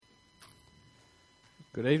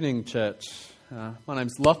Good evening, church. My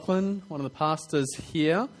name's Lachlan, one of the pastors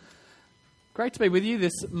here. Great to be with you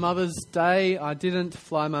this Mother's Day. I didn't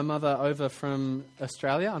fly my mother over from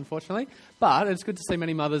Australia, unfortunately, but it's good to see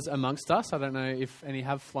many mothers amongst us. I don't know if any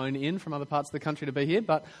have flown in from other parts of the country to be here,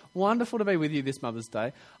 but wonderful to be with you this Mother's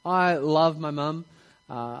Day. I love my mum,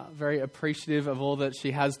 very appreciative of all that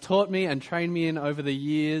she has taught me and trained me in over the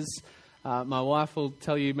years. My wife will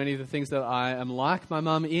tell you many of the things that I am like my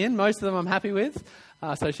mum in. Most of them I'm happy with.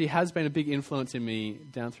 So she has been a big influence in me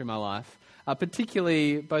down through my life.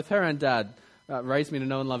 Particularly, both her and Dad raised me to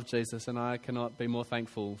know and love Jesus, and I cannot be more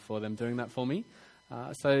thankful for them doing that for me.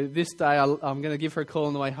 So this day I'm going to give her a call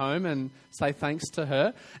on the way home and say thanks to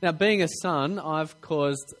her. Now, being a son, I've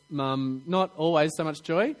caused Mum not always so much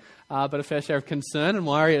joy, but a fair share of concern and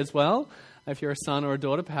worry as well. If you're a son or a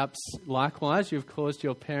daughter, perhaps likewise, you've caused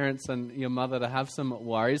your parents and your mother to have some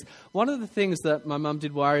worries. One of the things that my mum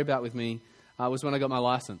did worry about with me was when I got my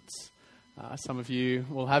license. Some of you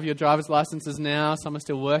will have your driver's licenses now. Some are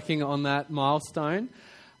still working on that milestone.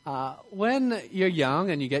 When you're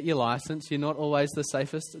young and you get your license, you're not always the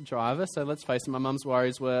safest driver. So let's face it, my mum's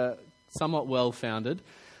worries were somewhat well-founded.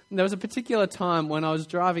 And there was a particular time when I was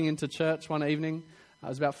driving into church one evening. It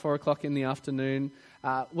was about 4 o'clock in the afternoon.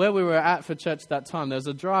 Where we were at for church at that time, there was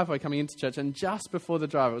a driveway coming into church, and just before the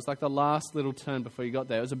driveway, it was like the last little turn before you got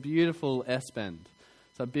there, it was a beautiful S-bend.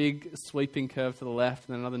 So a big sweeping curve to the left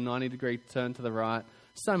and then another 90-degree turn to the right.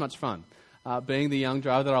 So much fun. Being the young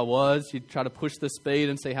driver that I was, you'd try to push the speed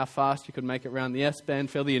and see how fast you could make it around the S-bend,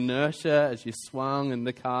 feel the inertia as you swung in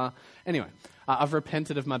the car. Anyway, I've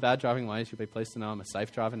repented of my bad driving ways. You'll be pleased to know I'm a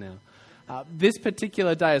safe driver now. This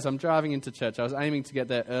particular day, as I'm driving into church, I was aiming to get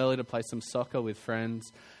there early to play some soccer with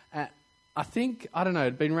friends.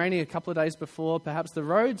 It'd been raining a couple of days before. Perhaps the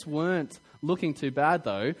roads weren't looking too bad,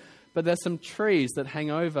 though. But there's some trees that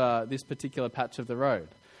hang over this particular patch of the road.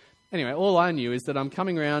 Anyway, all I knew is that I'm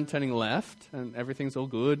coming around, turning left, and everything's all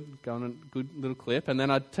good, going on a good little clip. And then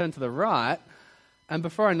I turn to the right, and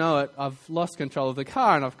before I know it, I've lost control of the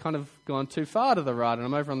car, and I've kind of gone too far to the right, and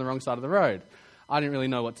I'm over on the wrong side of the road. I didn't really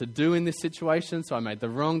know what to do in this situation, so I made the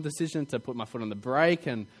wrong decision to put my foot on the brake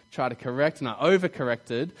and try to correct, and I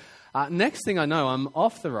overcorrected. Next thing I know, I'm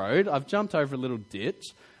off the road. I've jumped over a little ditch,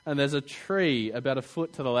 and there's a tree about a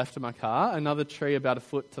foot to the left of my car, another tree about a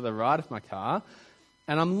foot to the right of my car,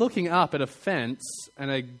 and I'm looking up at a fence and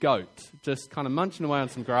a goat just kind of munching away on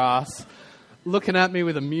some grass, looking at me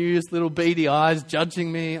with amused little beady eyes,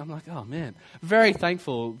 judging me. I'm like, oh man, very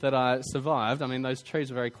thankful that I survived. I mean, those trees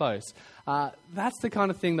are very close. That's the kind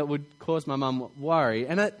of thing that would cause my mum worry,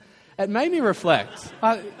 and it made me reflect.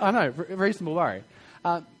 I know, reasonable worry.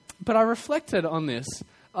 But I reflected on this.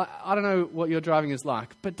 I don't know what your driving is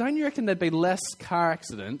like, but don't you reckon there'd be less car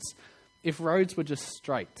accidents if roads were just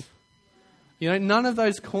straight? You know, none of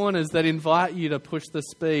those corners that invite you to push the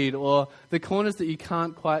speed or the corners that you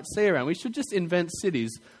can't quite see around. We should just invent cities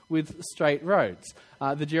with straight roads.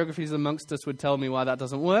 The geographies amongst us would tell me why that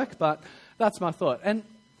doesn't work, but that's my thought. And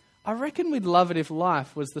I reckon we'd love it if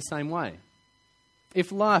life was the same way.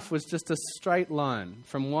 If life was just a straight line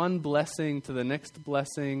from one blessing to the next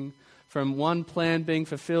blessing, from one plan being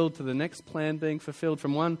fulfilled to the next plan being fulfilled,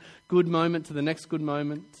 from one good moment to the next good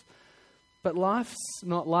moment. But life's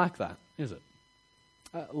not like that, is it?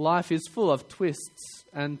 Life is full of twists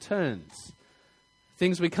and turns.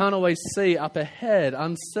 Things we can't always see up ahead,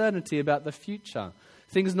 uncertainty about the future,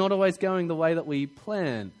 things not always going the way that we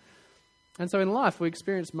plan. And so in life we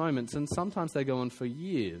experience moments, and sometimes they go on for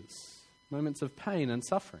years, moments of pain and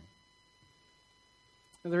suffering.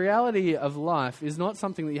 The reality of life is not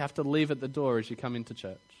something that you have to leave at the door as you come into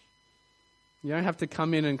church. You don't have to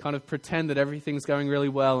come in and kind of pretend that everything's going really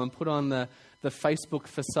well and put on the Facebook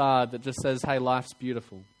facade that just says, hey, life's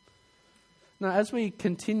beautiful. Now, as we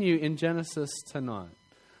continue in Genesis tonight,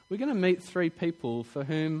 we're going to meet three people for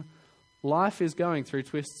whom life is going through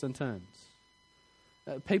twists and turns.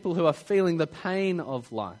 People who are feeling the pain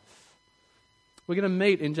of life. We're going to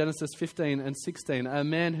meet in Genesis 15 and 16 a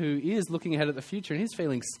man who is looking ahead at the future and he's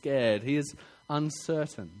feeling scared. He is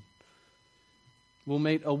uncertain. We'll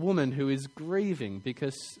meet a woman who is grieving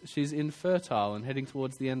because she's infertile and heading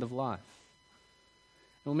towards the end of life.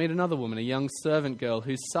 We'll meet another woman, a young servant girl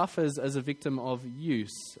who suffers as a victim of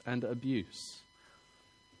use and abuse.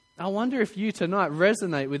 I wonder if you tonight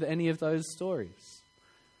resonate with any of those stories.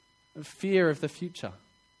 Fear of the future.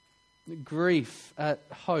 Grief at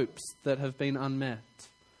hopes that have been unmet.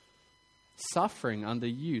 Suffering under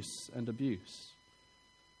use and abuse.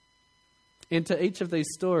 Into each of these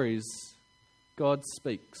stories, God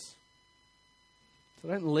speaks. So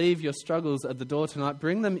don't leave your struggles at the door tonight.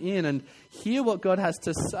 Bring them in and hear what God has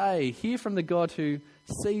to say. Hear from the God who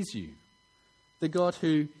sees you, the God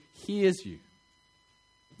who hears you,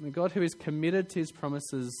 the God who is committed to his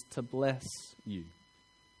promises to bless you.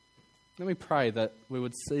 Let me pray that we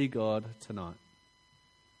would see God tonight.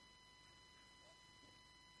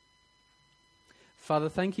 Father,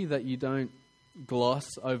 thank you that you don't gloss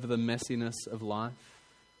over the messiness of life.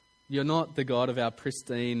 You're not the God of our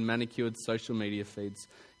pristine, manicured social media feeds.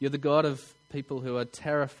 You're the God of people who are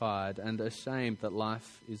terrified and ashamed that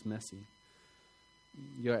life is messy.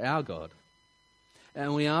 You're our God.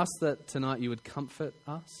 And we ask that tonight you would comfort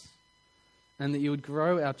us and that you would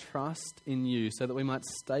grow our trust in you so that we might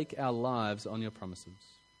stake our lives on your promises.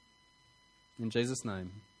 In Jesus'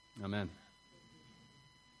 name, amen.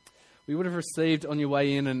 We would have received on your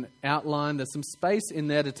way in an outline. There's some space in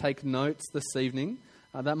there to take notes this evening.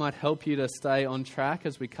 That might help you to stay on track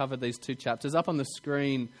as we cover these two chapters. Up on the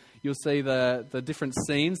screen, you'll see the different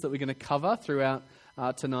scenes that we're going to cover throughout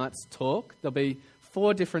tonight's talk. There'll be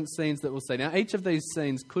 4 different scenes that we'll see. Now, each of these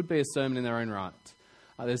scenes could be a sermon in their own right.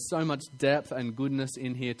 There's so much depth and goodness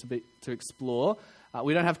in here to explore.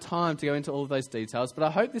 We don't have time to go into all of those details, but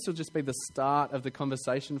I hope this will just be the start of the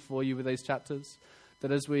conversation for you with these chapters.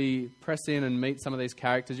 That as we press in and meet some of these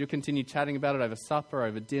characters, you'll continue chatting about it over supper,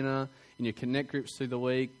 over dinner, in your Connect groups through the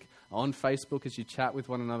week, on Facebook as you chat with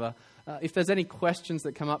one another. If there's any questions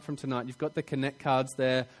that come up from tonight, you've got the Connect cards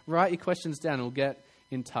there. Write your questions down and we'll get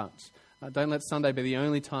in touch. Don't let Sunday be the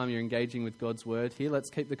only time you're engaging with God's Word here. Let's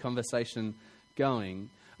keep the conversation going.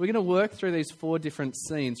 We're going to work through these 4 different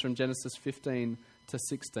scenes from Genesis 15 to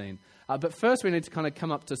 16. But first we need to kind of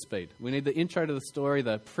come up to speed. We need the intro to the story,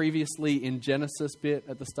 the previously in Genesis bit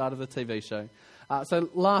at the start of the TV show. So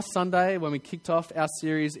last Sunday when we kicked off our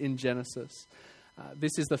series in Genesis,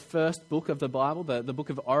 this is the first book of the Bible, the book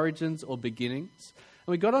of origins or beginnings.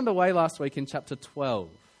 And we got underway last week in chapter 12,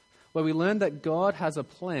 where we learned that God has a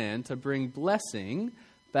plan to bring blessing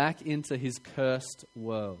back into his cursed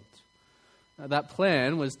world. That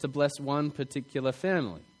plan was to bless one particular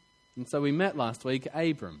family. And so we met last week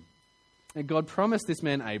Abram. And God promised this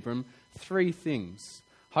man Abram 3 things.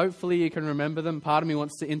 Hopefully you can remember them. Part of me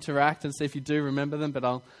wants to interact and see if you do remember them, but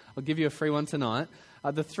I'll give you a free one tonight.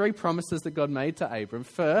 The 3 promises that God made to Abram.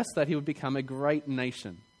 First, that he would become a great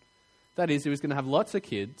nation. That is, he was going to have lots of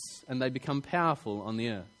kids and they become powerful on the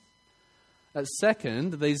earth.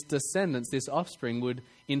 Second, these descendants, this offspring, would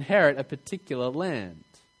inherit a particular land.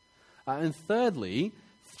 And thirdly,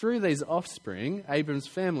 through these offspring, Abram's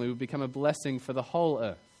family would become a blessing for the whole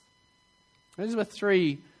earth. These were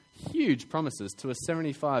 3 huge promises to a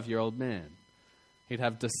 75-year-old man. He'd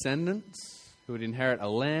have descendants who would inherit a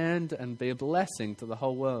land and be a blessing to the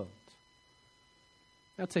whole world.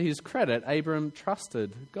 Now, to his credit, Abram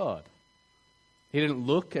trusted God. He didn't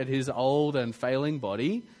look at his old and failing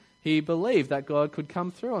body. He believed that God could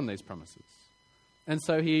come through on these promises. And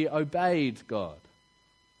so he obeyed God.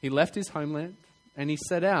 He left his homeland and he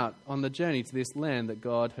set out on the journey to this land that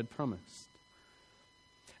God had promised.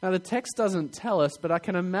 Now, the text doesn't tell us, but I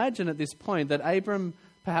can imagine at this point that Abram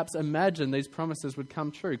perhaps imagined these promises would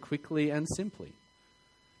come true quickly and simply.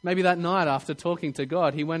 Maybe that night after talking to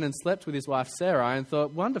God, he went and slept with his wife Sarai and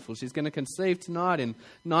thought, wonderful, she's going to conceive tonight. In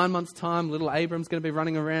 9 months' time, little Abram's going to be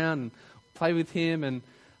running around and play with him. And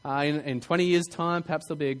in 20 years' time, perhaps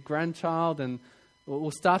there'll be a grandchild and we'll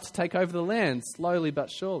start to take over the land slowly but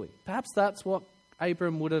surely. Perhaps that's what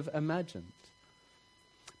Abram would have imagined.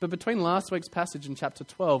 But between last week's passage in chapter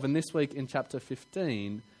 12 and this week in chapter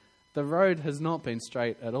 15, the road has not been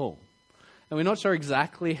straight at all. And we're not sure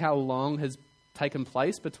exactly how long has taken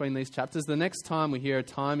place between these chapters. The next time we hear a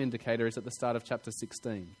time indicator is at the start of chapter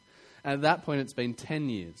 16. And at that point, it's been 10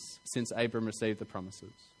 years since Abram received the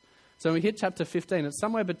promises. So when we hit chapter 15, it's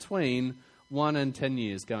somewhere between 1 and 10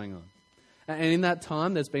 years going on. And in that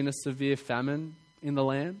time, there's been a severe famine in the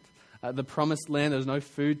land. The promised land, there was no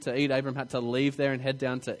food to eat. Abram had to leave there and head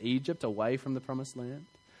down to Egypt, away from the promised land.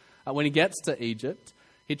 When he gets to Egypt,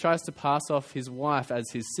 he tries to pass off his wife as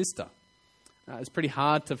his sister. It's pretty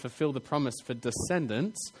hard to fulfill the promise for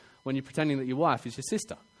descendants when you're pretending that your wife is your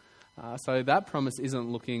sister. So that promise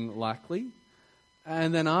isn't looking likely.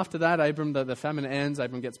 And then after that, the famine ends,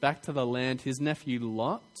 Abram gets back to the land. His nephew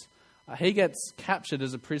Lot, he gets captured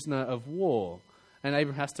as a prisoner of war. And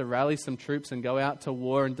Abram has to rally some troops and go out to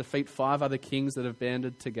war and defeat 5 other kings that have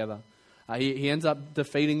banded together. He ends up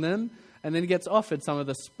defeating them, and then he gets offered some of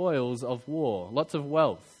the spoils of war, lots of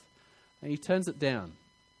wealth. And he turns it down.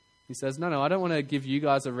 He says, no, I don't want to give you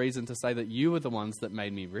guys a reason to say that you were the ones that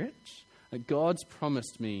made me rich. God's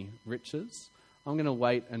promised me riches. I'm going to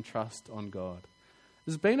wait and trust on God.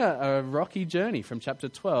 There's been a rocky journey from chapter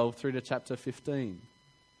 12 through to chapter 15.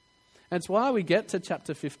 And it's why we get to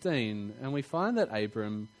chapter 15 and we find that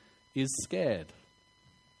Abram is scared.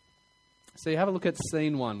 So you have a look at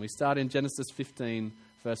scene 1. We start in Genesis 15,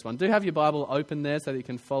 verse 1. Do have your Bible open there so that you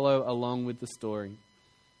can follow along with the story.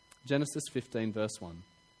 Genesis 15, verse 1.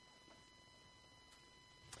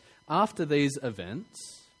 After these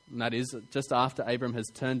events, and that is just after Abram has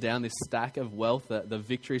turned down this stack of wealth, the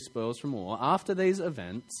victory spoils from war, after these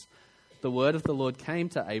events, the word of the Lord came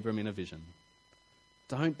to Abram in a vision.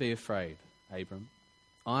 Don't be afraid, Abram.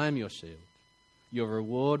 I am your shield. Your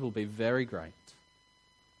reward will be very great.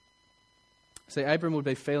 See, Abram would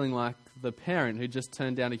be feeling like the parent who just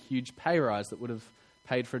turned down a huge pay rise that would have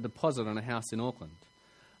paid for a deposit on a house in Auckland.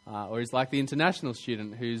 Or he's like the international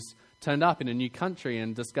student who's turned up in a new country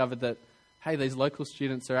and discovered that, hey, these local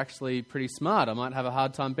students are actually pretty smart. I might have a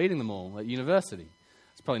hard time beating them all at university.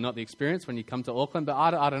 It's probably not the experience when you come to Auckland, but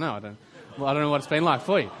I don't know. I don't know what it's been like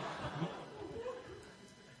for you.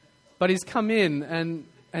 But he's come in and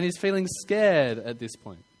he's feeling scared at this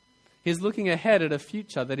point. He's looking ahead at a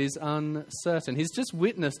future that is uncertain. He's just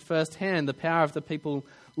witnessed firsthand the power of the people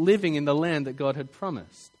living in the land that God had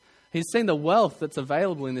promised. He's seen the wealth that's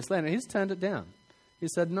available in this land, and he's turned it down. He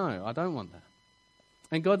said, no, I don't want that.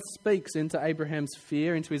 And God speaks into Abraham's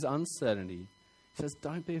fear, into his uncertainty. He says,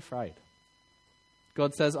 don't be afraid.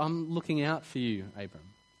 God says, I'm looking out for you, Abram.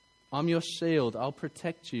 I'm your shield. I'll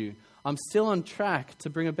protect you. I'm still on track to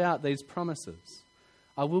bring about these promises.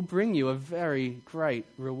 I will bring you a very great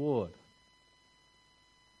reward.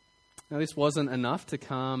 Now, this wasn't enough to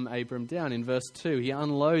calm Abram down. In verse 2, he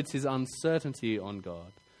unloads his uncertainty on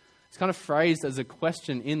God. It's kind of phrased as a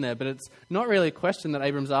question in there, but it's not really a question that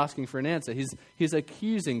Abram's asking for an answer. He's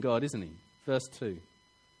accusing God, isn't he? Verse 2.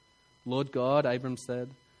 Lord God, Abram said,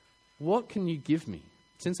 what can you give me,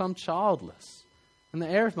 since I'm childless? And the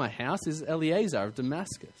heir of my house is Eliezer of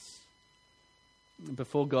Damascus.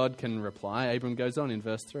 Before God can reply, Abram goes on in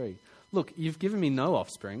verse 3. Look, you've given me no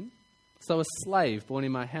offspring, so a slave born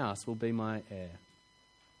in my house will be my heir.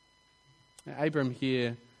 Now, Abram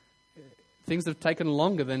here, things have taken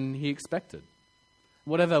longer than he expected.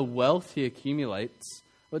 Whatever wealth he accumulates,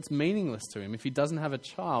 well, it's meaningless to him if he doesn't have a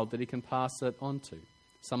child that he can pass it on to,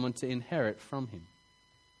 someone to inherit from him.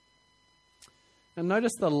 And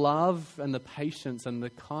notice the love and the patience and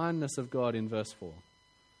the kindness of God in verse 4.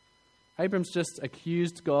 Abram's just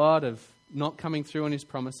accused God of not coming through on his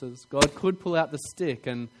promises. God could pull out the stick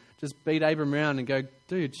and just beat Abram around and go,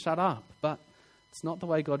 dude, shut up. But it's not the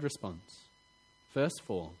way God responds. Verse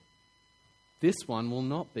 4, this one will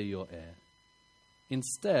not be your heir.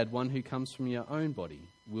 Instead, one who comes from your own body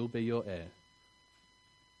will be your heir.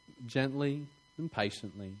 Gently and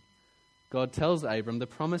patiently, God tells Abram the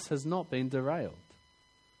promise has not been derailed.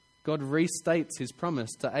 God restates his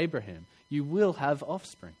promise to Abraham. You will have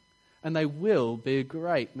offspring, and they will be a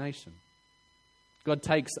great nation. God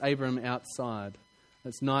takes Abram outside.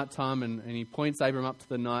 It's nighttime, and he points Abram up to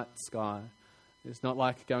the night sky. It's not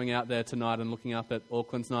like going out there tonight and looking up at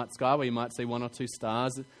Auckland's night sky where you might see 1 or 2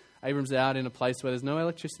 stars. Abram's out in a place where there's no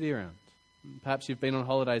electricity around. Perhaps you've been on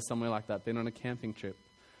holiday somewhere like that, been on a camping trip.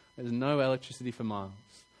 There's no electricity for miles.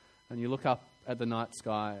 And you look up at the night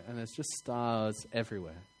sky and there's just stars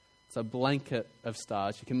everywhere. It's a blanket of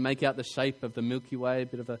stars. You can make out the shape of the Milky Way, a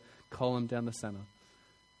bit of a column down the center.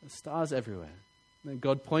 There's stars everywhere. And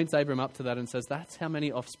God points Abram up to that and says, that's how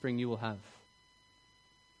many offspring you will have.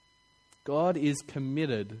 God is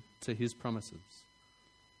committed to his promises.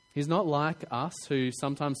 He's not like us who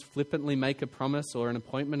sometimes flippantly make a promise or an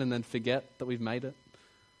appointment and then forget that we've made it.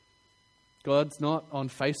 God's not on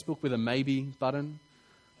Facebook with a maybe button.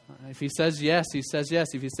 If he says yes, he says yes.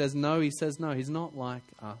 If he says no, he says no. He's not like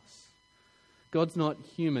us. God's not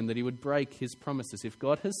human that he would break his promises. If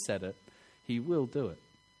God has said it, he will do it.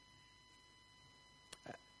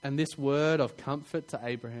 And this word of comfort to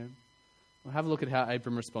Abraham, we'll have a look at how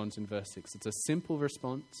Abram responds in verse 6. It's a simple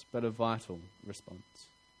response, but a vital response.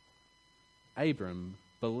 Abram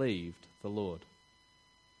believed the Lord.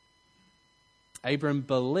 Abram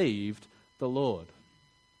believed the Lord.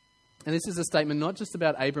 And this is a statement not just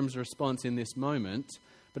about Abram's response in this moment,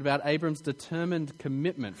 but about Abram's determined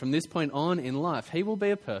commitment from this point on in life. He will be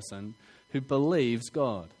a person who believes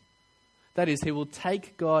God. That is, he will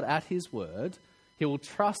take God at his word, he will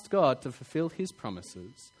trust God to fulfill his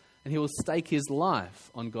promises, and he will stake his life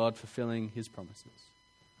on God fulfilling his promises.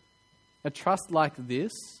 A trust like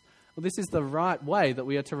this, well, this is the right way that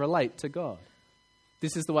we are to relate to God.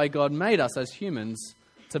 This is the way God made us as humans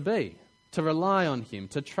to be, to rely on him,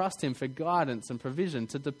 to trust him for guidance and provision,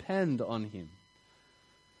 to depend on him.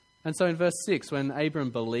 And so in verse 6, when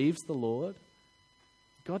Abram believes the Lord,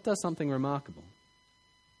 God does something remarkable.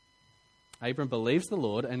 Abram believes the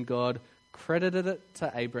Lord, and God credited it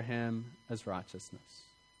to Abraham as righteousness.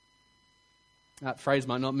 That phrase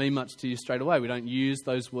might not mean much to you straight away. We don't use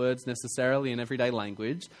those words necessarily in everyday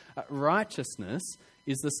language. Righteousness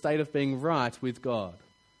is the state of being right with God,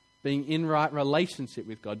 being in right relationship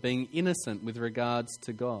with God, being innocent with regards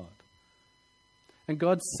to God. And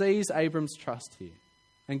God sees Abram's trust here,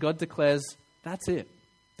 and God declares, that's it.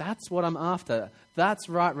 That's what I'm after. That's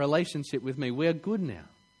right relationship with me. We're good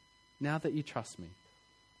now that you trust me.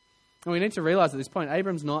 And we need to realize at this point,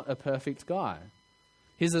 Abram's not a perfect guy.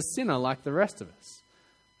 He's a sinner like the rest of us.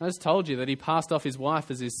 I just told you that he passed off his wife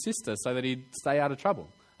as his sister so that he'd stay out of trouble.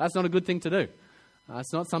 That's not a good thing to do.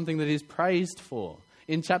 It's not something that he's praised for.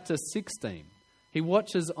 In chapter 16, he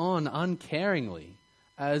watches on uncaringly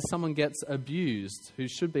as someone gets abused who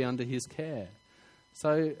should be under his care.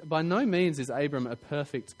 So by no means is Abram a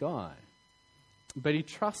perfect guy, but he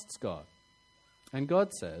trusts God. And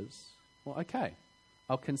God says, well, okay,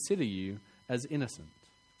 I'll consider you as innocent.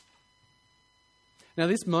 Now,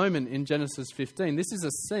 this moment in Genesis 15, this is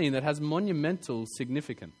a scene that has monumental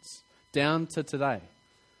significance down to today.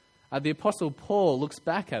 The Apostle Paul looks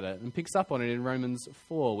back at it and picks up on it in Romans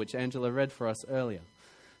 4, which Angela read for us earlier.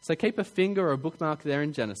 So keep a finger or a bookmark there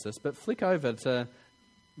in Genesis, but flick over to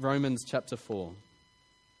Romans chapter 4.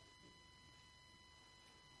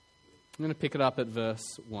 I'm going to pick it up at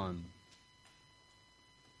verse 1.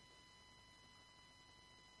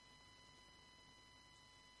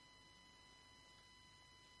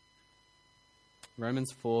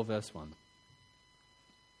 Romans 4, verse 1.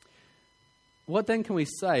 What then can we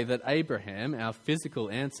say that Abraham, our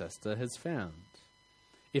physical ancestor, has found?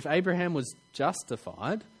 If Abraham was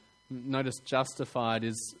justified, notice justified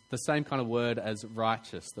is the same kind of word as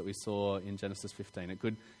righteous that we saw in Genesis 15. It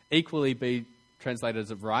could equally be translated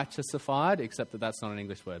as righteousified, except that that's not an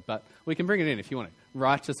English word. But we can bring it in if you want it.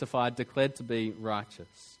 Righteousified, declared to be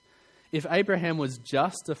righteous. If Abraham was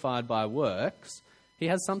justified by works, he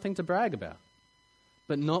has something to brag about,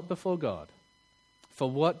 but not before God. For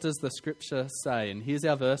what does the scripture say? And here's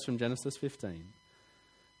our verse from Genesis 15.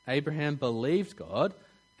 Abraham believed God,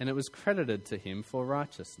 and it was credited to him for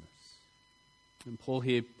righteousness. And Paul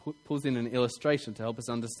here pulls in an illustration to help us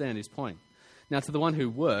understand his point. Now, to the one who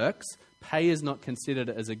works, pay is not considered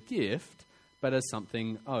as a gift, but as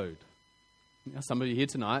something owed. Now, some of you here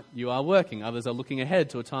tonight, you are working. Others are looking ahead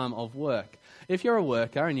to a time of work. If you're a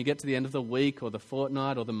worker and you get to the end of the week or the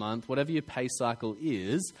fortnight or the month, whatever your pay cycle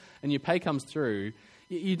is, and your pay comes through,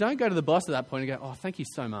 you don't go to the boss at that point and go, oh, thank you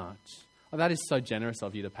so much. Oh, that is so generous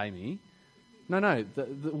of you to pay me. No.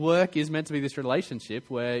 The work is meant to be this relationship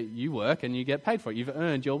where you work and you get paid for it. You've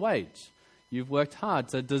earned your wage. You've worked hard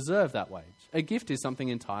to deserve that wage. A gift is something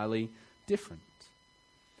entirely different.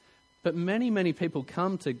 But many people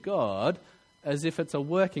come to God as if it's a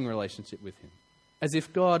working relationship with him, as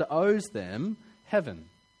if God owes them heaven,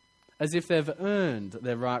 as if they've earned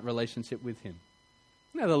their right relationship with him.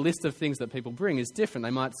 Now, the list of things that people bring is different.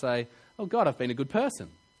 They might say, oh, God, I've been a good person.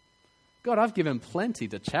 God, I've given plenty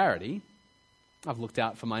to charity. I've looked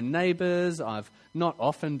out for my neighbours. I've not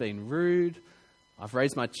often been rude. I've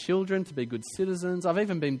raised my children to be good citizens. I've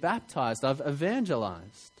even been baptised. I've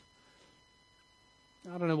evangelised.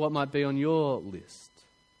 I don't know what might be on your list,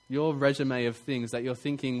 your resume of things that you're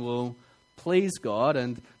thinking will please God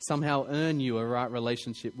and somehow earn you a right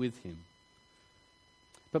relationship with him.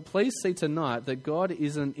 But please see tonight that God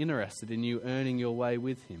isn't interested in you earning your way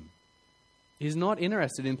with him. He's not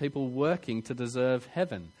interested in people working to deserve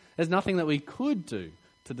heaven. There's nothing that we could do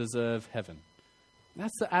to deserve heaven.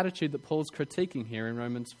 That's the attitude that Paul's critiquing here in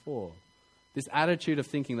Romans 4. This attitude of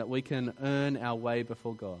thinking that we can earn our way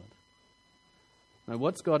before God. Now,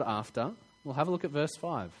 what's God after? Well, have a look at verse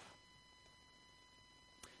 5.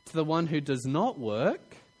 To the one who does not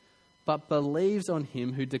work, but believes on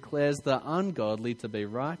him who declares the ungodly to be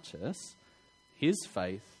righteous, his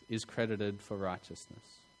faith is credited for righteousness.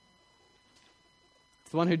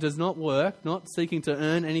 To the one who does not work, not seeking to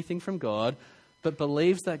earn anything from God, but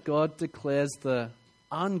believes that God declares the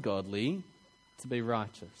ungodly to be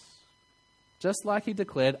righteous. Just like he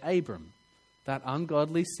declared Abram, that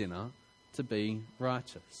ungodly sinner, to be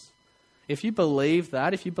righteous. If you believe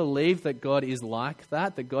that, if you believe that God is like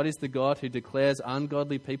that God is the God who declares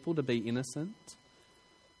ungodly people to be innocent,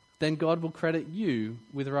 then God will credit you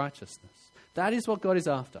with righteousness. That is what God is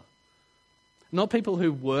after. Not people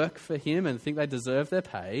who work for him and think they deserve their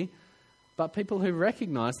pay, but people who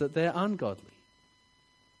recognize that they're ungodly.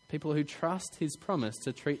 People who trust his promise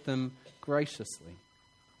to treat them graciously.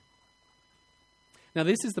 Now,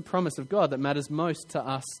 this is the promise of God that matters most to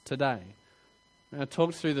us today. I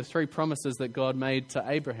talked through the 3 promises that God made to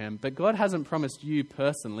Abraham, but God hasn't promised you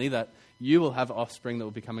personally that you will have offspring that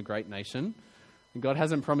will become a great nation. And God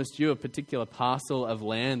hasn't promised you a particular parcel of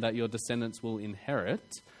land that your descendants will inherit.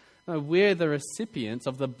 No, we're the recipients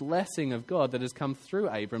of the blessing of God that has come through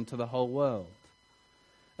Abram to the whole world.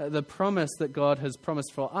 The promise that God has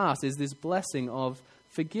promised for us is this blessing of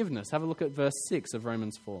forgiveness. Have a look at verse 6 of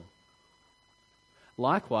Romans 4.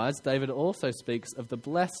 Likewise, David also speaks of the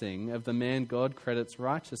blessing of the man God credits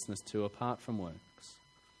righteousness to apart from works.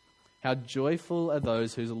 How joyful are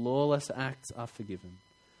those whose lawless acts are forgiven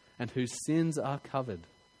and whose sins are covered.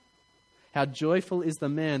 How joyful is the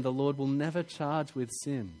man the Lord will never charge with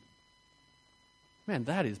sin. Man,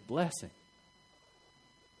 that is blessing.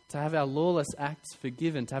 To have our lawless acts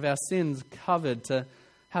forgiven, to have our sins covered, to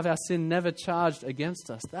have our sin never charged against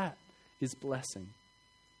us, that is blessing.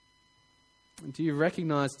 Do you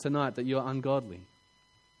recognize tonight that you're ungodly?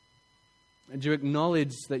 And do you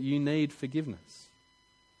acknowledge that you need forgiveness?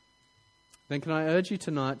 Then can I urge you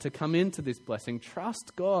tonight to come into this blessing.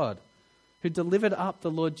 Trust God, who delivered up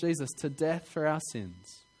the Lord Jesus to death for our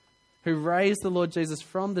sins, who raised the Lord Jesus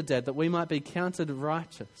from the dead that we might be counted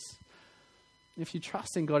righteous. If you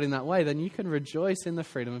trust in God in that way, then you can rejoice in the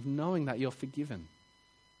freedom of knowing that you're forgiven,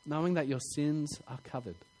 knowing that your sins are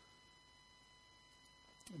covered.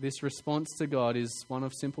 This response to God is one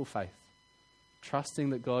of simple faith,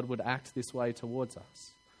 trusting that God would act this way towards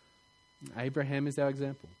us. Abraham is our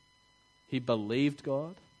example. He believed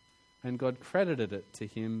God, and God credited it to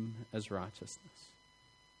him as righteousness.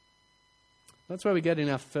 That's where we get in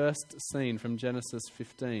our first scene from Genesis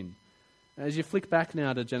 15. As you flick back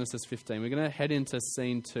now to Genesis 15, we're going to head into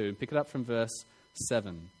scene 2 and pick it up from verse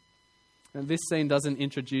 7. And this scene doesn't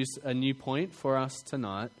introduce a new point for us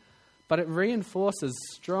tonight, but it reinforces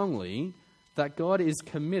strongly that God is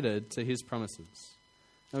committed to his promises.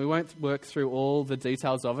 And we won't work through all the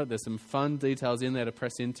details of it. There's some fun details in there to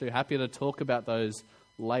press into. Happy to talk about those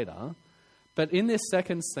later. But in this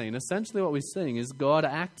second scene, essentially what we're seeing is God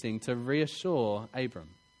acting to reassure Abram.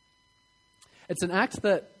 It's an act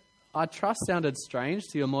that I trust sounded strange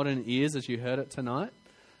to your modern ears as you heard it tonight.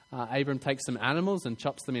 Abram takes some animals and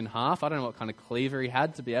chops them in half. I don't know what kind of cleaver he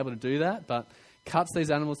had to be able to do that, but cuts these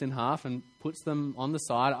animals in half and puts them on the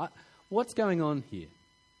side. What's going on here?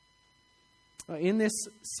 In this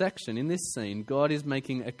section, in this scene, God is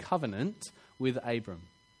making a covenant with Abram.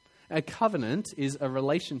 A covenant is a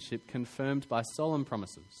relationship confirmed by solemn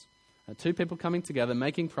promises. 2 people coming together,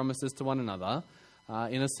 making promises to one another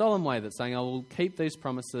in a solemn way that's saying, I will keep these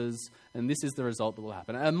promises and this is the result that will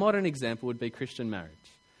happen. A modern example would be Christian marriage.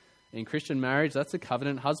 In Christian marriage, that's a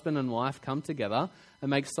covenant. Husband and wife come together and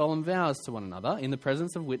make solemn vows to one another in the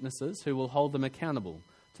presence of witnesses who will hold them accountable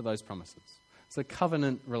to those promises. It's a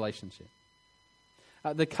covenant relationship.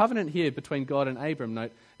 The covenant here between God and Abram,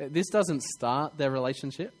 note, this doesn't start their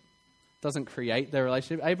relationship, doesn't create their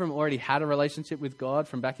relationship. Abram already had a relationship with God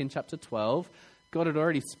from back in chapter 12. God had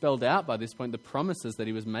already spelled out by this point the promises that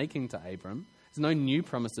he was making to Abram. There's no new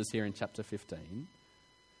promises here in chapter 15.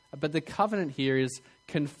 But the covenant here is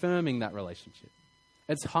confirming that relationship.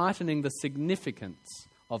 It's heightening the significance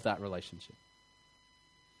of that relationship.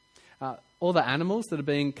 All the animals that are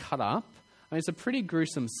being cut up, it's a pretty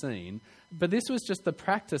gruesome scene, but this was just the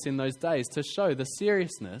practice in those days to show the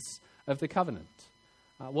seriousness of the covenant.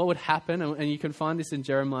 What would happen, and you can find this in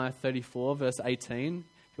Jeremiah 34, verse 18.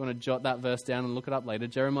 If you want to jot that verse down and look it up later,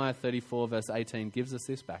 Jeremiah 34, verse 18 gives us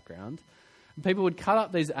this background. People would cut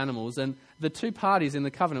up these animals, and the 2 parties in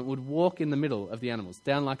the covenant would walk in the middle of the animals,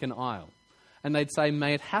 down like an aisle. And they'd say,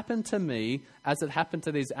 may it happen to me as it happened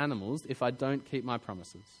to these animals if I don't keep my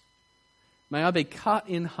promises. May I be cut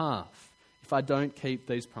in half if I don't keep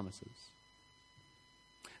these promises.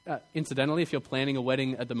 Incidentally, if you're planning a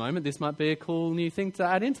wedding at the moment, this might be a cool new thing to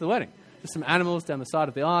add into the wedding. Just some animals down the side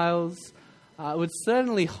of the aisles. It would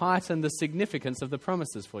certainly heighten the significance of the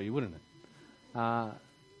promises for you, wouldn't it?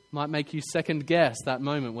 Might make you second guess that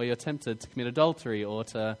moment where you're tempted to commit adultery or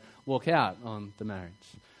to walk out on the marriage.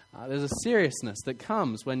 There's a seriousness that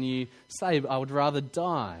comes when you say, I would rather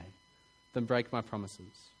die than break my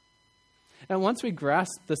promises. And once we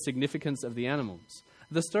grasp the significance of the animals,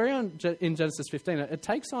 the story in Genesis 15, it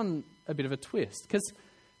takes on a bit of a twist. Because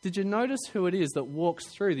did you notice who it is that walks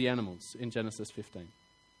through the animals in Genesis 15?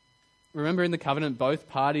 Remember in the covenant, both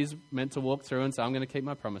parties meant to walk through and say, I'm going to keep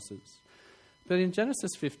my promises. But in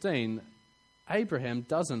Genesis 15, Abraham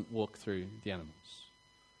doesn't walk through the animals.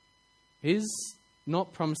 He's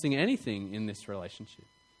not promising anything in this relationship.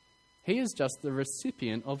 He is just the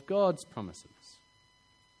recipient of God's promises.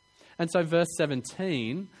 And so verse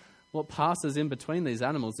 17, what passes in between these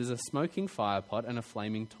animals is a smoking firepot and a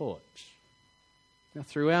flaming torch. Now,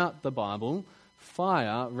 throughout the Bible,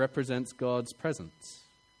 fire represents God's presence.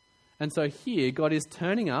 And so here, God is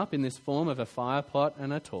turning up in this form of a fire pot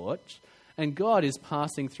and a torch, and God is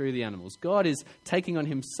passing through the animals. God is taking on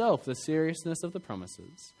himself the seriousness of the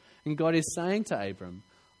promises. And God is saying to Abram,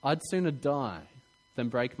 I'd sooner die than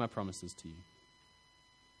break my promises to you.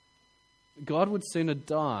 God would sooner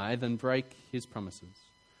die than break his promises.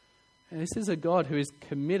 And this is a God who is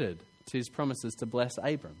committed to his promises to bless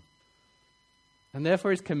Abram. And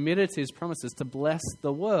therefore is committed to his promises to bless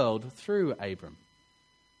the world through Abram.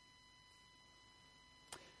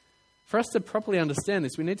 For us to properly understand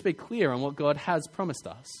this, we need to be clear on what God has promised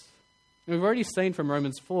us. And we've already seen from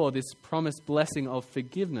Romans 4 this promised blessing of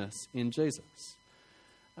forgiveness in Jesus.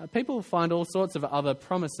 People find all sorts of other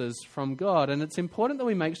promises from God, and it's important that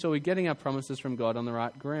we make sure we're getting our promises from God on the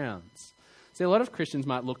right grounds. See, a lot of Christians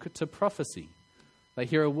might look to prophecy. They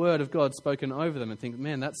hear a word of God spoken over them and think,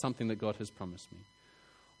 man, that's something that God has promised me.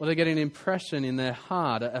 Or they get an impression in their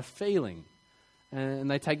heart, a feeling, and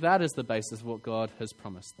they take that as the basis of what God has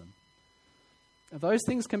promised them. Those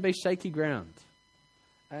things can be shaky ground,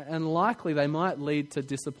 and likely they might lead to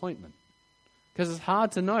disappointment, because it's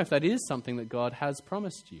hard to know if that is something that God has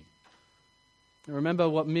promised you. Remember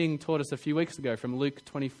what Ming taught us a few weeks ago from Luke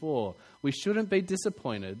 24. We shouldn't be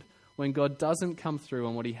disappointed when God doesn't come through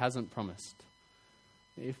on what he hasn't promised.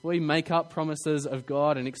 If we make up promises of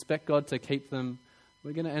God and expect God to keep them,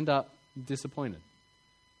 we're going to end up disappointed.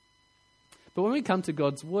 But when we come to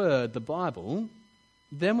God's word, the Bible,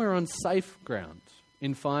 then we're on safe ground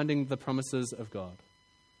in finding the promises of God.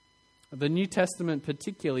 The New Testament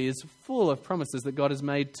particularly is full of promises that God has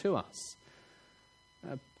made to us.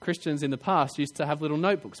 Christians in the past used to have little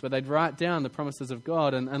notebooks where they'd write down the promises of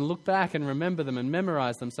God and look back and remember them and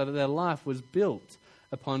memorize them so that their life was built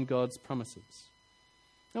upon God's promises.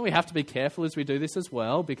 Now, we have to be careful as we do this as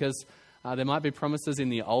well, because there might be promises in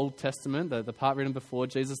the Old Testament, the part written before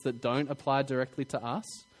Jesus, that don't apply directly to us.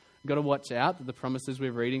 We've got to watch out that the promises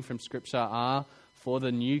we're reading from Scripture are for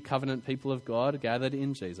the new covenant people of God gathered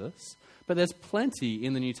in Jesus. But there's plenty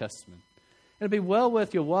in the New Testament. It'd be well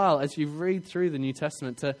worth your while as you read through the New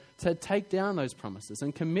Testament to take down those promises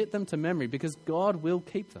and commit them to memory, because God will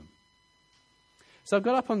keep them. So I've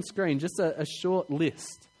got up on screen just a short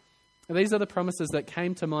list. These are the promises that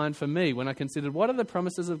came to mind for me when I considered what are the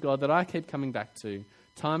promises of God that I keep coming back to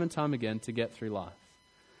time and time again to get through life.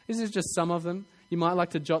 This is just some of them. You might like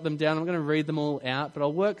to jot them down. I'm going to read them all out, but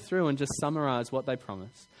I'll work through and just summarize what they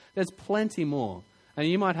promise. There's plenty more, and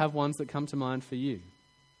you might have ones that come to mind for you.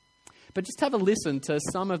 But just have a listen to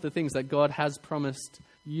some of the things that God has promised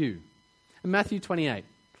you. In Matthew 28,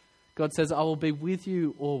 God says, I will be with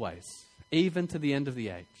you always, even to the end of the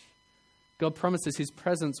age. God promises his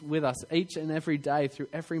presence with us each and every day through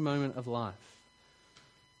every moment of life.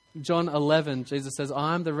 John 11, Jesus says,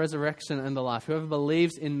 I am the resurrection and the life. Whoever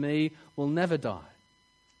believes in me will never die.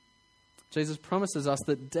 Jesus promises us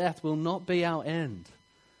that death will not be our end,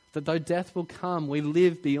 that though death will come, we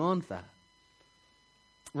live beyond that.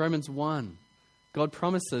 Romans 1, God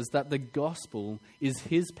promises that the gospel is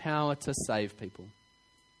his power to save people.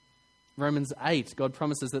 Romans 8, God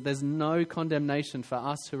promises that there's no condemnation for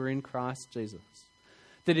us who are in Christ Jesus.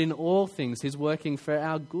 That in all things he's working for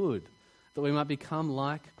our good, that we might become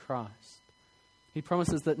like Christ. He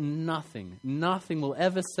promises that nothing will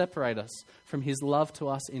ever separate us from his love to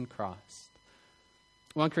us in Christ.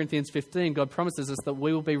 1 Corinthians 15, God promises us that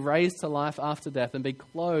we will be raised to life after death and be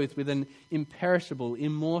clothed with an imperishable,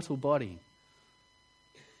 immortal body.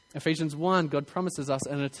 Ephesians 1, God promises us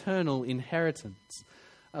an eternal inheritance.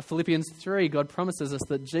 Philippians 3, God promises us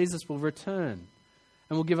that Jesus will return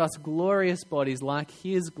and will give us glorious bodies like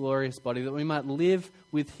his glorious body, that we might live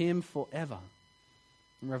with him forever.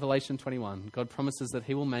 In Revelation 21, God promises that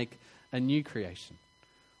he will make a new creation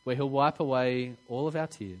where he'll wipe away all of our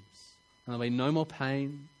tears, and there'll be no more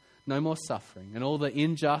pain, no more suffering, and all the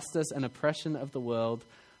injustice and oppression of the world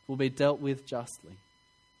will be dealt with justly.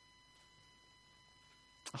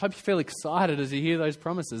 I hope you feel excited as you hear those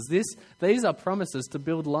promises. These are promises to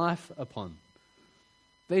build life upon.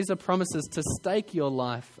 These are promises to stake your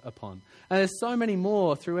life upon. And there's so many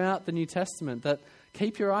more throughout the New Testament that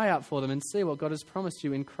keep your eye out for them and see what God has promised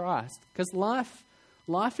you in Christ. Because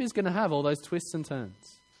life is going to have all those twists and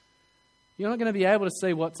turns. You're not going to be able to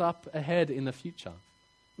see what's up ahead in the future.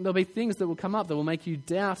 There'll be things that will come up that will make you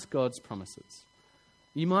doubt God's promises.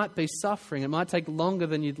 You might be suffering. It might take longer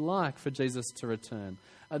than you'd like for Jesus to return.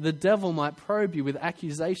 The devil might probe you with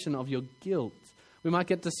accusation of your guilt. We might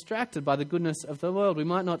get distracted by the goodness of the world. We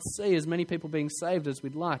might not see as many people being saved as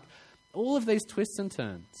we'd like. All of these twists and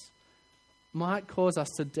turns might cause us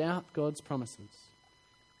to doubt God's promises.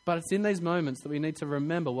 But it's in these moments that we need to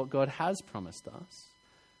remember what God has promised us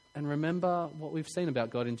and remember what we've seen about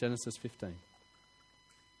God in Genesis 15.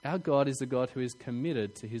 Our God is a God who is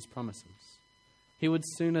committed to his promises. He would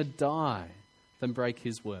sooner die than break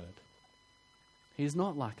his word. He is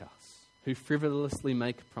not like us, who frivolously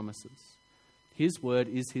make promises. His word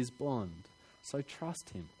is his bond, so trust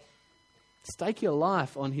him. Stake your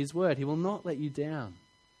life on his word. He will not let you down.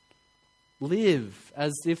 Live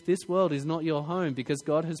as if this world is not your home because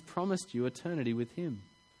God has promised you eternity with him.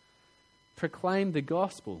 Proclaim the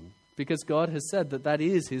gospel because God has said that that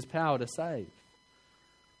is his power to save.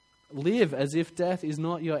 Live as if death is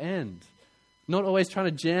not your end. Not always trying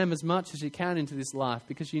to jam as much as you can into this life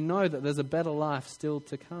because you know that there's a better life still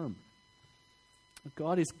to come.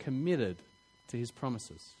 God is committed to his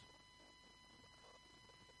promises.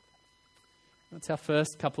 That's our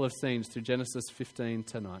first couple of scenes through Genesis 15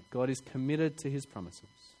 tonight. God is committed to his promises.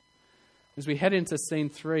 As we head into scene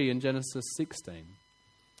 3 in Genesis 16,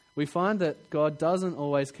 we find that God doesn't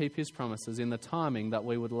always keep his promises in the timing that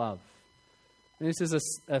we would love. And this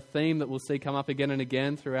is a theme that we'll see come up again and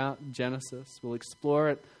again throughout Genesis. We'll explore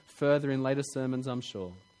it further in later sermons, I'm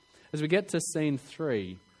sure. As we get to scene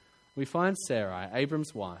 3, we find Sarai,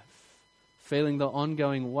 Abram's wife, feeling the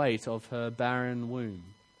ongoing weight of her barren womb,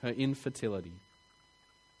 her infertility.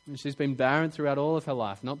 And she's been barren throughout all of her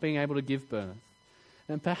life, not being able to give birth.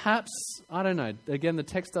 And perhaps, I don't know, again the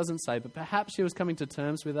text doesn't say, but perhaps she was coming to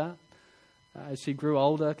terms with that. As she grew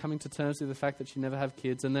older, coming to terms with the fact that she'd never have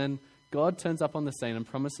kids. And then God turns up on the scene and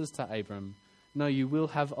promises to Abram, no, you will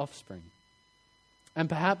have offspring. And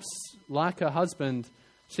perhaps, like her husband,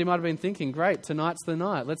 she might have been thinking, great, tonight's the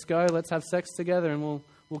night. Let's go, let's have sex together and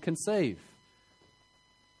we'll conceive.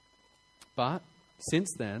 But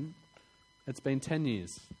since then, it's been 10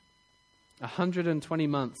 years. 120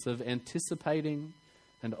 months of anticipating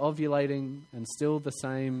and ovulating and still the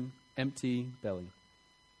same empty belly.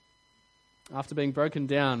 After being broken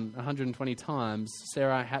down 120 times,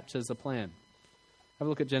 Sarai hatches a plan. Have a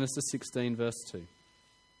look at Genesis 16, verse 2.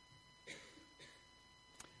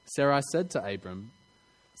 Sarai said to Abram,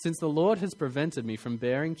 since the Lord has prevented me from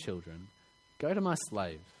bearing children, go to my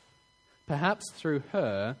slave. Perhaps through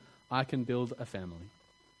her I can build a family.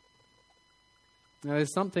 Now,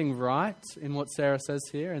 there's something right in what Sarah says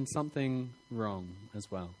here and something wrong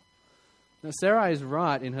as well. Now, Sarah is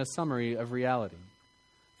right in her summary of reality.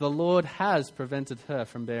 The Lord has prevented her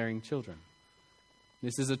from bearing children.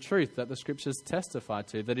 This is a truth that the Scriptures testify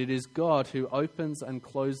to, that it is God who opens and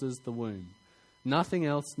closes the womb. Nothing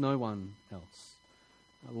else, no one else.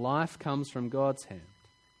 Life comes from God's hand.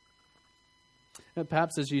 And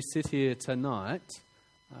perhaps as you sit here tonight,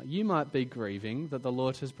 you might be grieving that the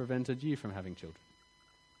Lord has prevented you from having children.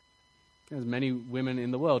 There's many women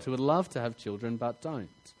in the world who would love to have children but don't.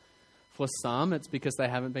 For some, it's because they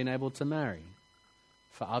haven't been able to marry.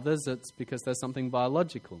 For others, it's because there's something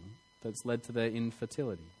biological that's led to their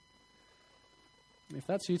infertility. If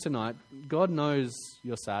that's you tonight, God knows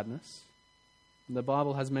your sadness. The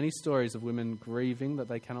Bible has many stories of women grieving that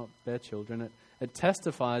they cannot bear children. It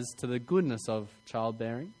testifies to the goodness of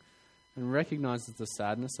childbearing and recognizes the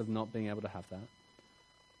sadness of not being able to have that.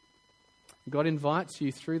 God invites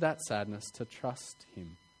you through that sadness to trust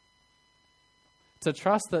him. To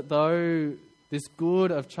trust that though this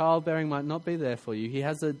good of childbearing might not be there for you, he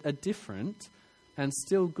has a different and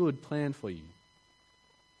still good plan for you.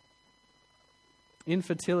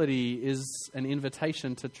 Infertility is an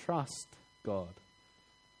invitation to trust God.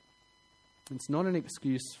 It's not an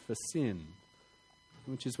excuse for sin,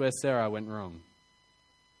 which is where Sarah went wrong.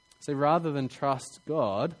 So rather than trust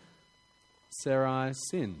God, Sarai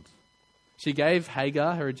sinned. She gave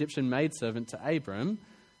Hagar, her Egyptian maidservant, to Abram,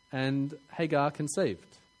 and Hagar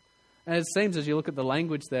conceived. And it seems, as you look at the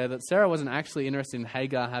language there, that Sarah wasn't actually interested in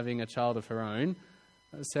Hagar having a child of her own.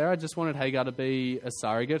 Sarah just wanted Hagar to be a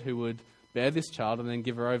surrogate who would bear this child and then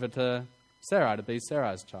give her over to Sarah to be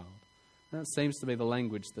Sarai's child. And that seems to be the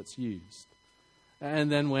language that's used.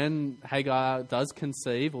 And then when Hagar does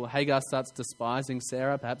conceive, or Hagar starts despising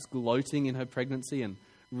Sarah, perhaps gloating in her pregnancy and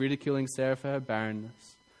ridiculing Sarah for her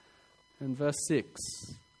barrenness. In verse 6,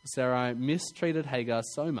 Sarai mistreated Hagar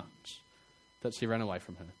so much that she ran away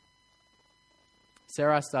from her.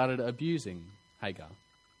 Sarai started abusing Hagar,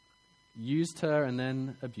 used her and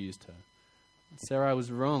then abused her. Sarai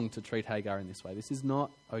was wrong to treat Hagar in this way. This is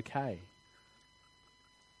not okay.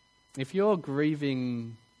 If you're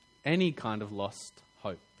grieving any kind of lost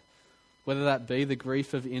hope, whether that be the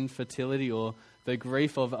grief of infertility or the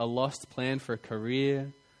grief of a lost plan for a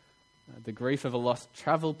career, the grief of a lost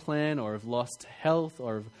travel plan or of lost health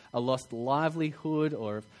or of a lost livelihood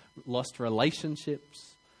or of lost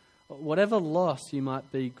relationships, whatever loss you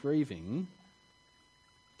might be grieving,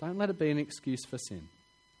 don't let it be an excuse for sin.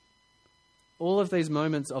 All of these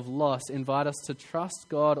moments of loss invite us to trust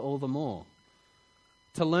God all the more,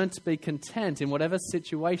 to learn to be content in whatever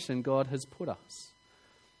situation God has put us.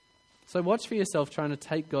 So watch for yourself trying to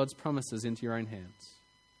take God's promises into your own hands.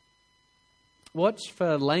 Watch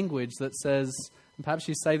for language that says, and perhaps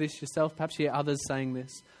you say this yourself, perhaps you hear others saying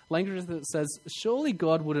this, language that says, surely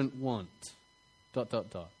God wouldn't want ...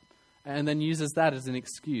 and then uses that as an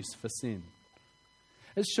excuse for sin.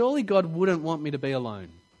 Surely God wouldn't want me to be alone.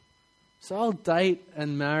 So I'll date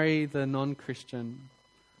and marry the non-Christian.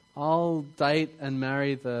 I'll date and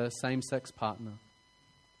marry the same-sex partner.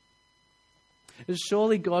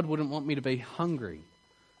 Surely God wouldn't want me to be hungry.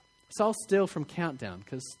 So I'll steal from Countdown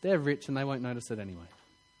because they're rich and they won't notice it anyway.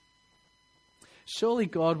 Surely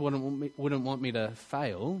God wouldn't want me to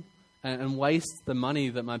fail and waste the money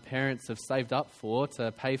that my parents have saved up for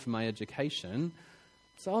to pay for my education.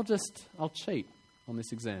 So I'll cheat on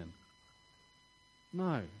this exam.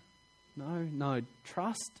 No.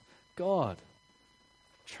 Trust God.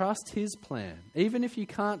 Trust His plan, even if you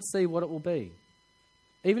can't see what it will be.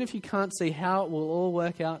 Even if you can't see how it will all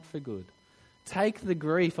work out for good. Take the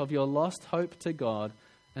grief of your lost hope to God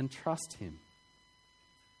and trust Him.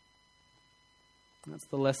 That's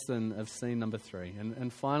the lesson of scene number 3.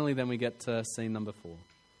 And finally, then we get to scene number 4.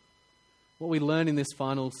 What we learn in this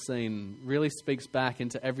final scene really speaks back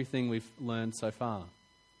into everything we've learned so far.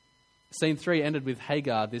 Scene 3 ended with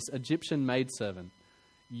Hagar, this Egyptian maidservant,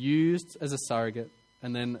 used as a surrogate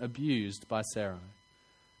and then abused by Sarai.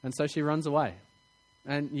 And so she runs away.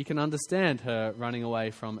 And you can understand her running away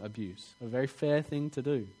from abuse, a very fair thing to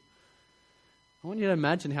do. I want you to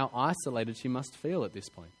imagine how isolated she must feel at this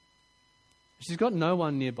point. She's got no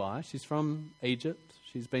one nearby. She's from Egypt.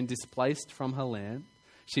 She's been displaced from her land.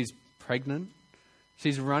 She's pregnant.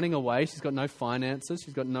 She's running away. She's got no finances.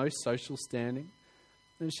 She's got no social standing.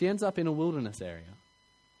 And she ends up in a wilderness area.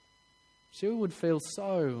 She would feel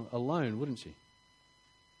so alone, wouldn't she?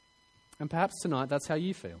 And perhaps tonight that's how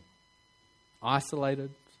you feel.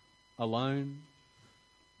 Isolated, alone.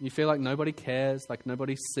 You feel like nobody cares, like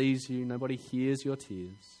nobody sees you, nobody hears your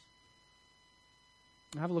tears.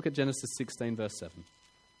 Have a look at Genesis 16, verse 7.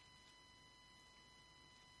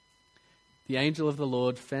 The angel of the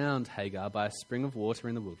Lord found Hagar by a spring of water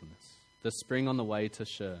in the wilderness, the spring on the way to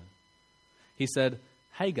Shur. He said,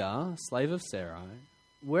 Hagar, slave of Sarai,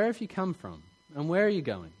 where have you come from, and where are you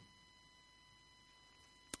going?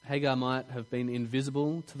 Hagar might have been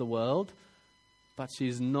invisible to the world, but she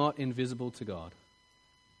is not invisible to God.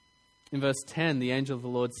 In verse 10, the angel of the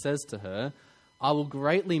Lord says to her, I will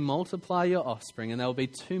greatly multiply your offspring, and there will be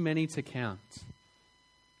too many to count.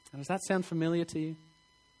 Now, does that sound familiar to you?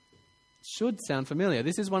 It should sound familiar.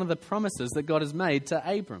 This is one of the promises that God has made to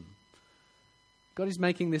Abram. God is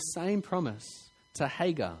making this same promise to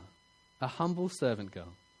Hagar, a humble servant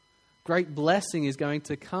girl. Great blessing is going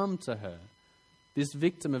to come to her, this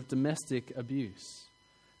victim of domestic abuse.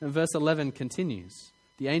 And verse 11 continues.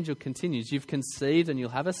 The angel continues, you've conceived and you'll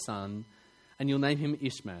have a son, and you'll name him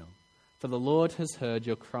Ishmael. For the Lord has heard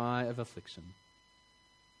your cry of affliction.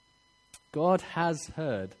 God has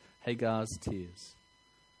heard Hagar's tears.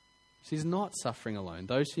 She's not suffering alone,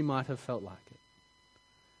 though she might have felt like it.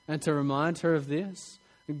 And to remind her of this,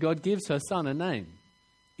 God gives her son a name,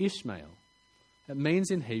 Ishmael. It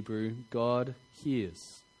means in Hebrew, God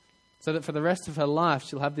hears. So that for the rest of her life,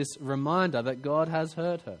 she'll have this reminder that God has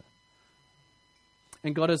heard her.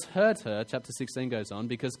 And God has heard her, chapter 16 goes on,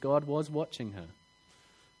 because God was watching her.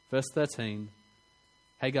 Verse 13,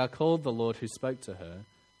 Hagar called the Lord who spoke to her,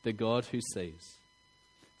 the God who sees.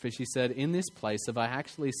 For she said, in this place have I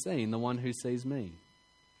actually seen the one who sees me. And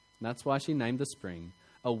that's why she named the spring,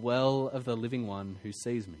 a well of the living one who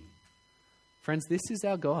sees me. Friends, this is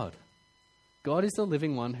our God. God is the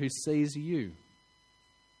living one who sees you,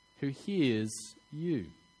 who hears you.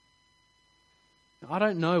 I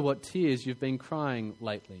don't know what tears you've been crying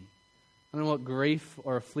lately. I don't know what grief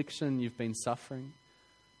or affliction you've been suffering.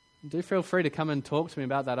 Do feel free to come and talk to me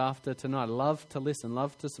about that after tonight. I'd love to listen,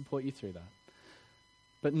 love to support you through that.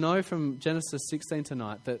 But know from Genesis 16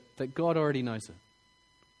 tonight that God already knows it.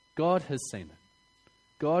 God has seen it.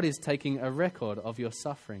 God is taking a record of your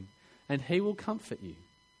suffering, and He will comfort you.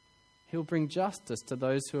 He'll bring justice to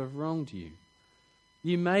those who have wronged you.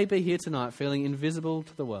 You may be here tonight feeling invisible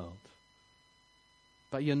to the world,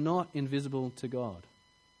 but you're not invisible to God.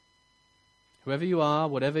 Whoever you are,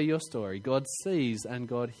 whatever your story, God sees and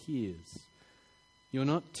God hears. You're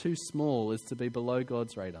not too small as to be below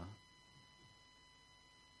God's radar.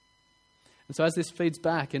 And so as this feeds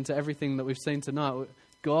back into everything that we've seen tonight,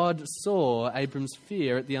 God saw Abram's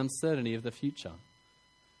fear at the uncertainty of the future.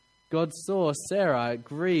 God saw Sarah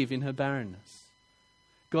grieve in her barrenness.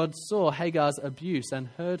 God saw Hagar's abuse and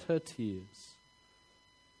heard her tears.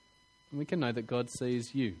 And we can know that God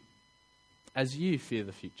sees you as you fear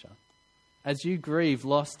the future, as you grieve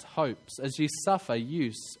lost hopes, as you suffer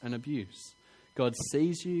use and abuse. God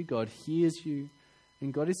sees you, God hears you,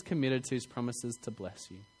 and God is committed to his promises to bless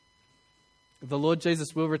you. The Lord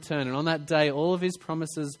Jesus will return, and on that day, all of his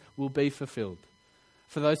promises will be fulfilled.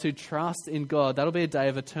 For those who trust in God, that'll be a day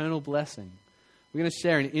of eternal blessing. We're going to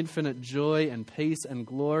share in infinite joy and peace and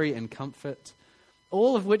glory and comfort,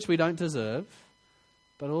 all of which we don't deserve,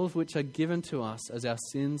 but all of which are given to us as our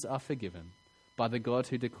sins are forgiven by the God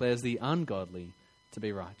who declares the ungodly to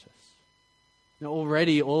be righteous. Now,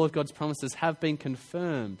 already all of God's promises have been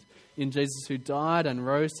confirmed in Jesus, who died and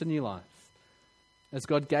rose to new life, as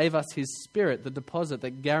God gave us his Spirit, the deposit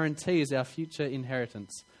that guarantees our future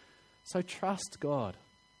inheritance. So trust God.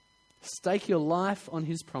 Stake your life on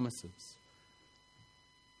his promises.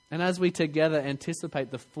 And as we together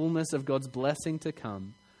anticipate the fullness of God's blessing to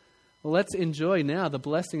come, well, let's enjoy now the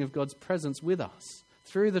blessing of God's presence with us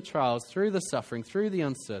through the trials, through the suffering, through the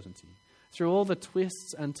uncertainty, through all the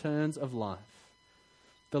twists and turns of life.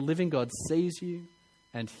 The living God sees you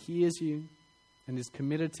and hears you and is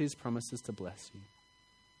committed to his promises to bless you.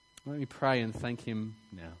 Let me pray and thank him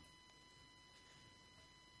now.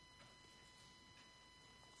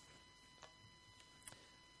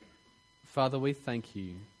 Father, we thank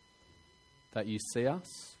you that you see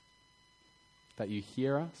us, that you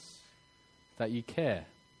hear us, that you care.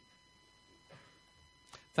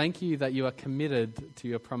 Thank you that you are committed to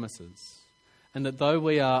your promises, and that though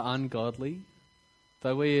we are ungodly,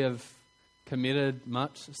 though we have committed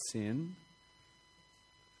much sin,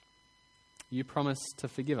 you promise to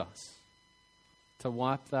forgive us, to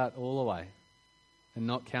wipe that all away and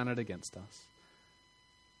not count it against us.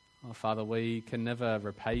 Oh, Father, we can never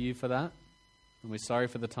repay you for that. And we're sorry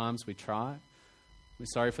for the times we try. We're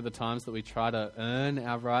sorry for the times that we try to earn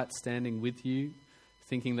our right standing with you,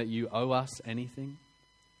 thinking that you owe us anything.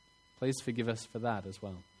 Please forgive us for that as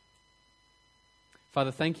well.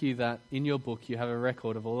 Father, thank you that in your book you have a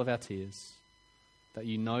record of all of our tears, that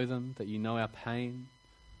you know them, that you know our pain.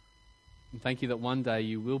 And thank you that one day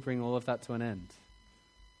you will bring all of that to an end.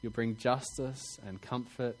 You'll bring justice and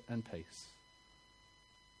comfort and peace.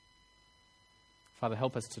 Father,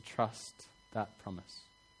 help us to trust that promise,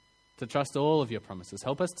 to trust all of your promises.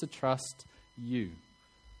 Help us to trust you.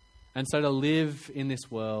 And so to live in this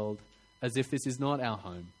world as if this is not our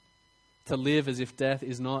home, to live as if death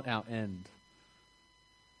is not our end,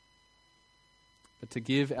 but to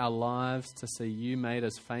give our lives to see you made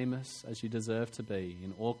as famous as you deserve to be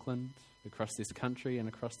in Auckland, across this country and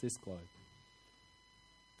across this globe.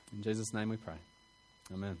 In Jesus' name we pray.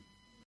 Amen.